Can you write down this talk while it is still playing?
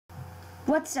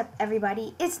What's up,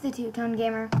 everybody? It's the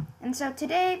Twotonegamer, and so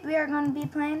today we are going to be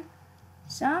playing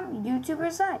some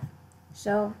YouTubers Live.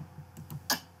 So,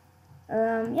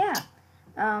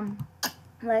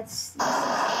 let's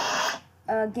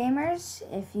gamers,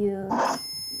 if you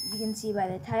can see by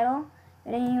the title.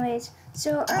 But anyways,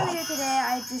 so earlier today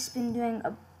I've just been doing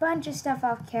a bunch of stuff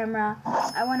off camera.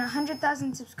 I won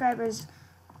 100,000 subscribers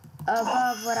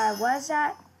above what I was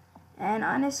at, and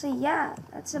honestly, yeah,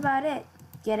 that's about it.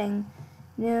 Getting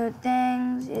new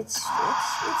things, it's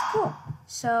cool.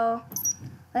 So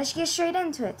let's get straight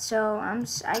into it. So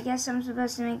I guess I'm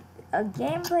supposed to make a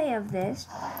gameplay of this,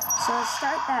 so let's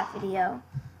start that video.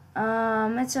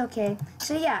 It's okay.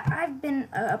 So yeah, I've been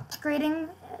upgrading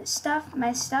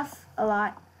my stuff a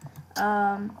lot.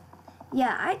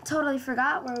 Yeah, I totally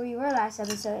forgot where we were last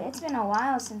episode. It's been a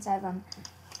while since I've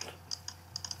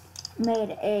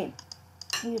made a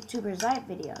YouTubers Live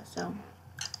video, so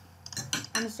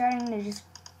I'm starting to just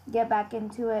get back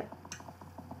into it.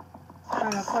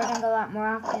 I'm recording a lot more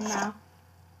often now.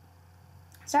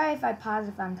 Sorry if I pause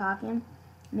if I'm talking.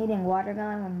 I'm eating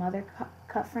watermelon my mother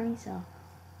cut for me, so.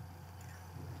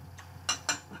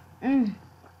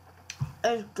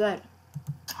 It's good.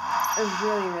 It's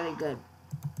really, really good.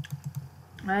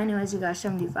 Anyways, we got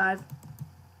 75.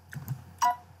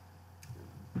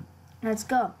 Let's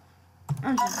go.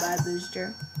 I'll just buy a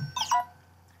booster.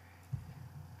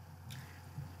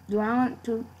 Do I want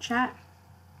to chat?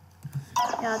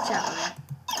 Yeah, I'll chat with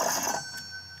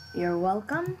you. You're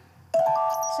welcome.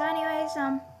 So anyways,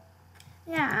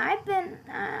 yeah, I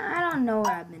don't know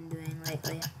what I've been doing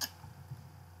lately.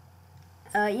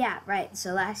 Yeah, right,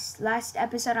 so last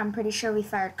episode, I'm pretty sure we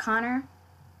fired Connor.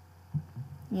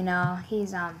 You know,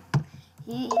 he's,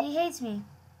 he hates me.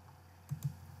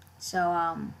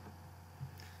 So,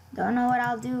 don't know what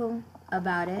I'll do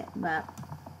about it, but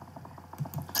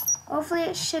hopefully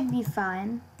it should be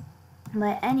fine.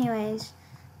 But anyways,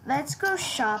 let's go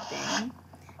shopping.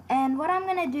 And what I'm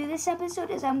gonna do this episode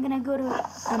is I'm gonna go to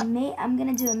I'm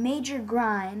gonna do a major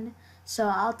grind. So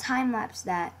I'll time lapse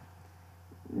that.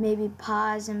 Maybe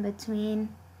pause in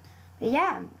between. But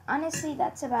yeah, honestly,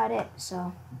 that's about it.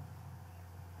 So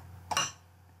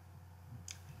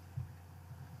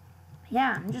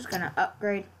yeah, I'm just gonna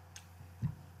upgrade.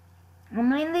 I'm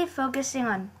mainly focusing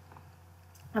on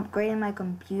upgrading my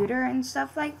computer and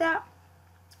stuff like that.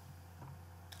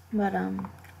 But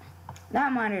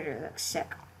that monitor looks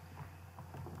sick.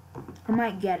 I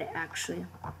might get it actually.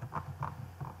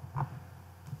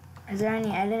 Is there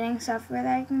any editing software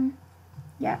that I can?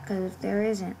 Yeah, because if there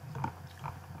isn't,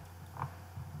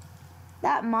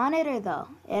 that monitor though,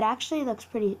 it actually looks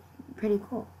pretty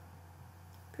cool.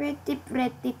 Pretty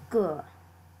cool.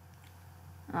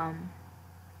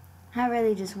 I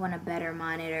really just want a better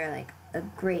monitor, like a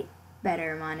great,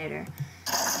 better monitor.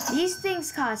 These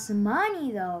things cost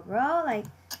money though, bro. Like,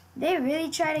 they really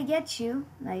try to get you.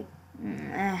 Like,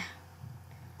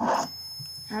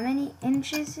 how many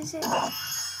inches is it?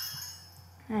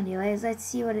 Anyways, let's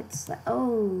see what it's like.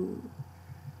 Oh,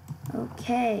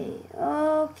 okay.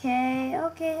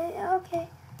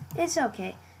 It's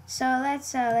okay. So let's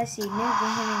see, new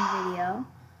gaming video.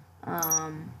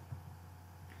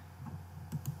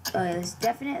 Okay, let's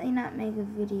definitely not make a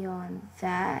video on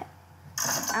that.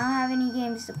 I don't have any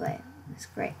games to play. That's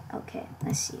great. Okay,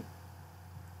 let's see.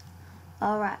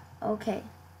 Alright, okay.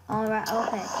 Alright,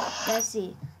 okay. Let's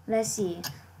see.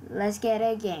 Let's get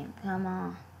a game. Come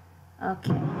on.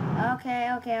 Okay.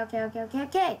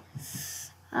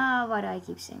 Why do I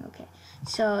keep saying okay?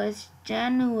 So it's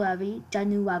January.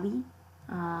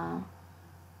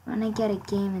 Wanna get a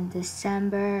game in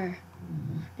December.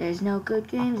 There's no good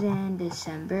games in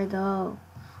December though.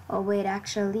 Oh wait,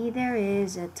 actually there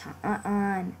is a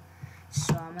ton.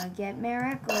 So I'm gonna get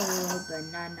Miracle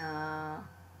Banana.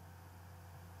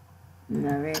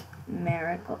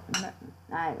 Miracle.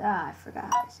 I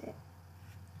forgot how to say it.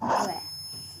 Okay.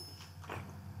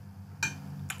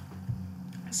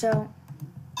 So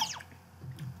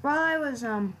while I was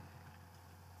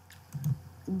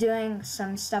doing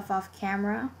some stuff off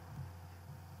camera,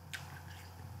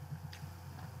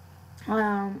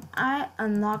 I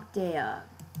unlocked a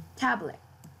tablet.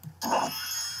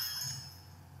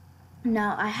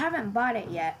 Now I haven't bought it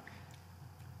yet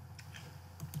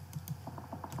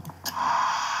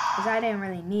because I didn't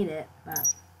really need it,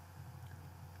 but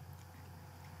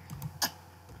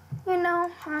you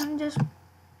know, I'm gonna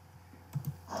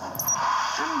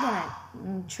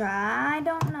try. I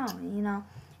don't know, you know,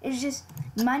 it's just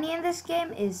money in this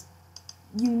game is,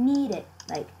 you need it.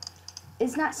 Like,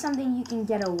 it's not something you can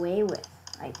get away with.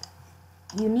 Like,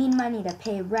 you need money to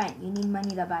pay rent, you need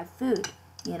money to buy food,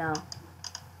 you know.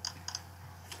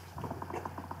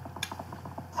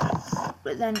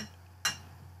 But then,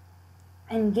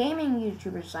 in gaming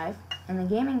YouTubers' life, in the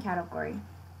gaming category,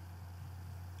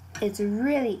 it's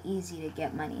really easy to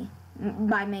get money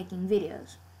by making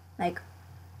videos. Like,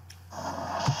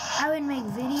 I would make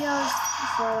videos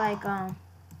for like,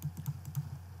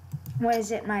 what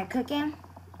is it, my cooking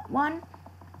one?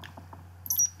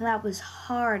 That was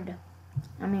hard.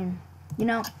 I mean, you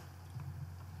know,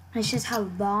 it's just how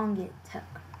long it took.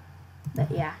 But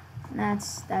yeah,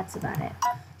 that's about it.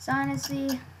 So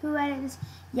honestly, who edited this?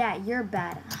 Yeah, you're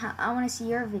bad. I want to see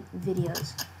your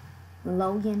videos,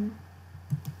 Logan.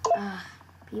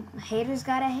 Haters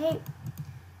gotta hate.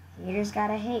 Haters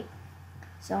gotta hate.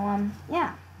 So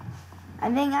yeah. I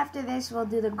think after this we'll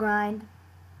do the grind.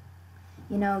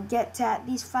 You know, get to at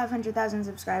least 500,000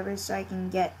 subscribers so I can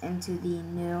get into the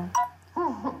new.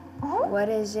 What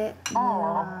is it?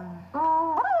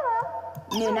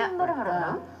 New network.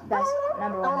 The best #1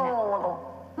 network.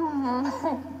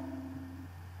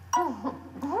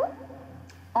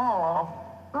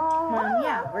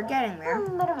 Yeah, we're getting there.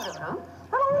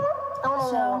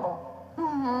 So,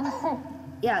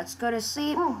 yeah, let's go to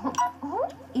sleep,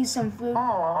 eat some food.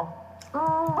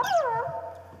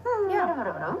 Yeah,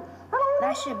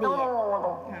 that should be it.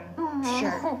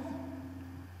 Sure.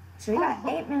 So we got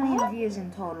 8 million views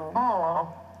in total.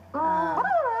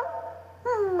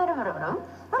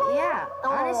 Yeah,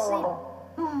 honestly,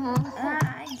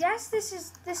 I guess this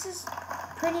is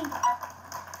pretty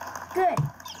good.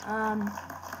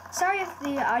 Sorry if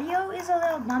the audio is a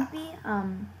little bumpy.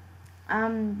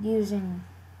 I'm using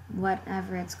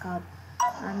whatever it's called.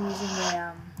 I'm using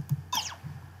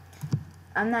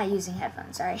I'm not using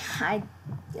headphones, sorry. I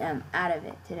am out of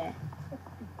it today.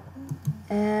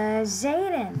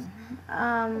 Zayden.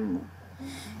 Oh,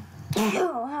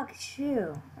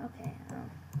 shoot. Okay.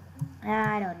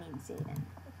 I don't need Zayden.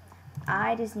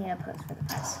 I just need a post for the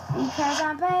press. Because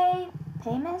I'm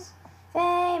famous.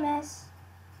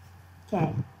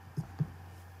 Okay.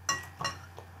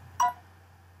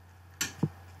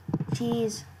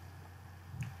 Jeez.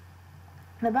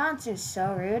 The bouncer's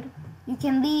so rude. You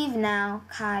can leave now.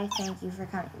 Kai, thank you for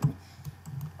coming.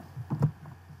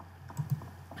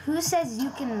 Who says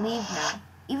you can leave now?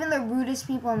 Even the rudest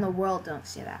people in the world don't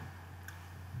say that.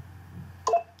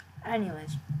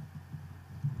 Anyways.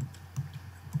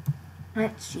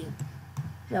 Let's see.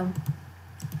 So,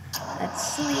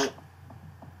 let's sleep.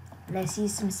 Let's eat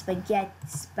some spaghetti.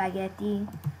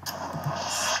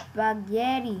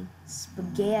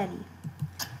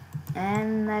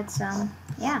 And let's,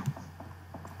 yeah.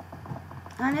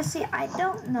 Honestly, I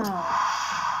don't know.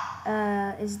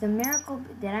 Is the miracle,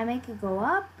 did I make it go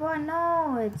up or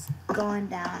no? It's going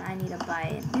down. I need to buy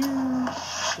a new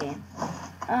game.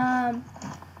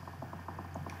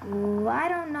 I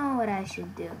don't know what I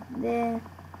should do.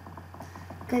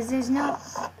 Because there's no,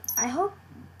 I hope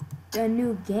a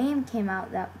new game came out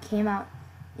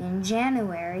in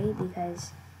January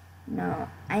because, you know,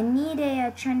 I need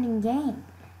a trending game.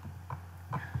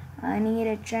 I need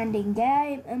a trending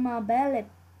game in my belly.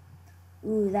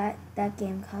 Ooh, that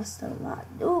game costs a lot.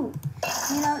 Ooh,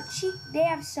 you know, they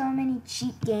have so many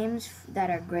cheap games that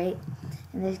are great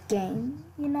in this game.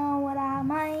 You know what I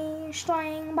mean?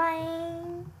 String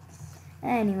bang.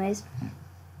 Anyways,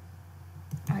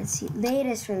 let's see.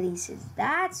 Latest releases.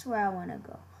 That's where I want to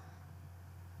go.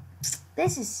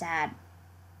 This is sad.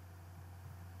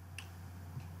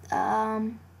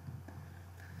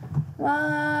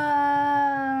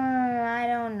 Well, I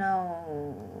don't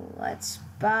know. Let's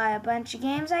buy a bunch of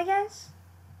games, I guess.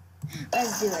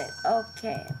 Let's do it.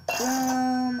 Okay.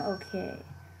 Boom. Okay.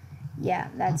 Yeah,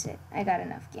 that's it. I got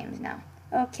enough games now.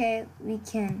 Okay, we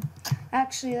can.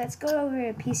 Actually, let's go over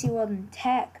to PC World and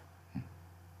Tech.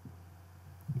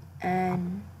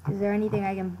 And is there anything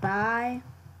I can buy?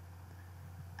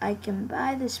 I can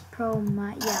buy this Pro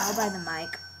mic. Yeah, I'll buy the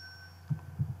mic.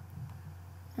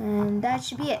 And that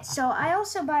should be it. So I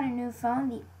also bought a new phone,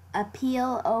 the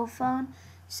Appeal O phone.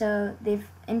 So they've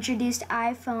introduced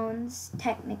iPhones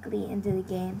technically into the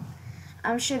game.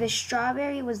 I'm sure the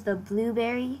strawberry was the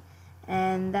blueberry,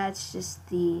 and that's just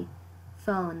the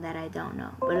phone that I don't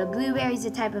know. But a blueberry is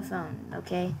a type of phone,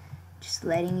 okay? Just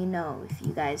letting you know if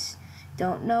you guys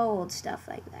don't know old stuff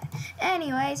like that.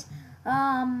 Anyways,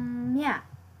 yeah.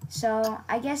 So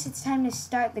I guess it's time to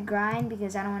start the grind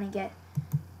because I don't want to get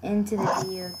into the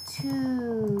video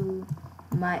too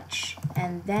much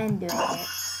and then doing it.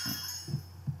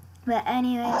 But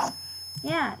anyway,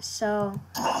 yeah, so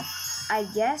I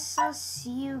guess I'll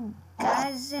see you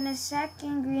guys in a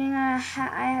second. Greeting, I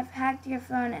have hacked your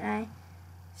phone and I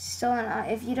stolen.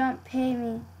 If you don't pay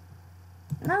me,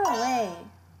 no way,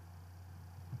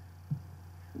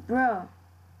 bro.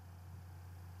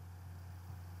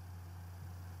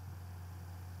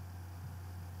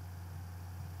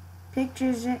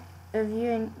 Pictures of you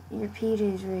in your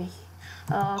PJs right here.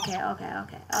 Oh, okay.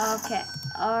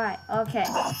 Alright,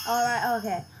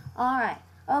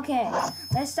 okay.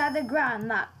 Let's start the grind.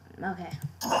 Not okay.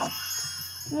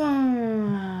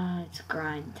 It's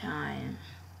grind time.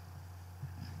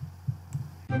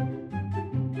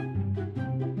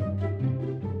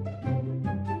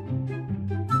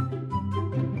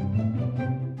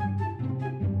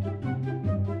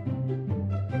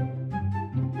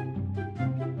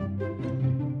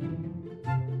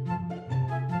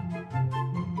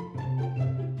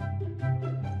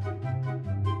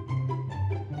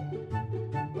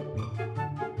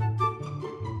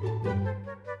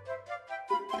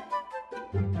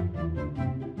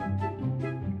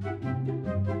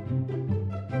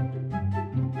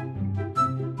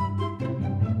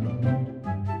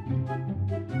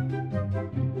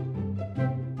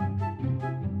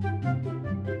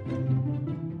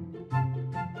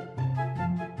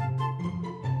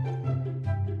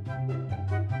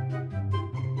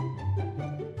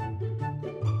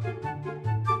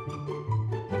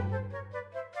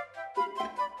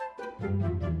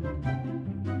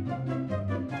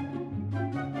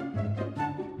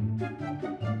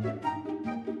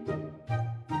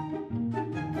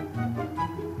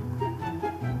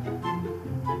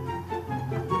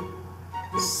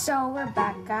 So we're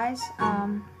back, guys.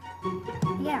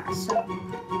 Yeah, so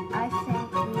I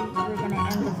think we're gonna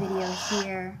end the video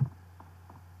here.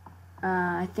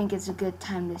 I think it's a good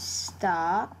time to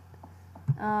stop.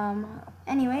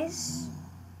 Anyways,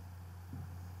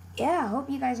 yeah, I hope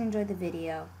you guys enjoyed the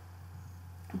video.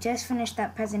 Just finished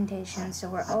that presentation, so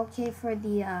we're okay for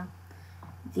the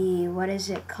what is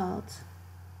it called?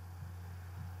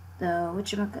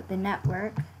 The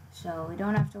network. So we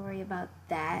don't have to worry about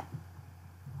that.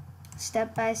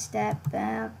 Step by step.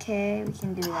 Okay, we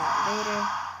can do that later.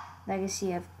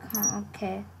 Legacy of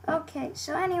okay.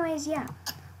 So anyways, yeah.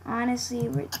 Honestly,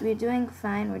 we're doing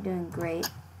fine. We're doing great.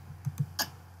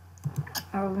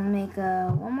 I will make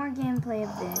one more gameplay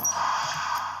of this,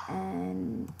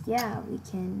 and yeah, we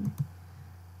can.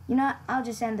 You know what? I'll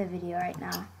just end the video right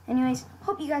now. Anyways,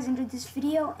 hope you guys enjoyed this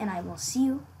video, and I will see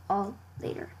you all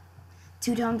later.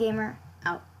 Twotonegamer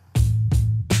out.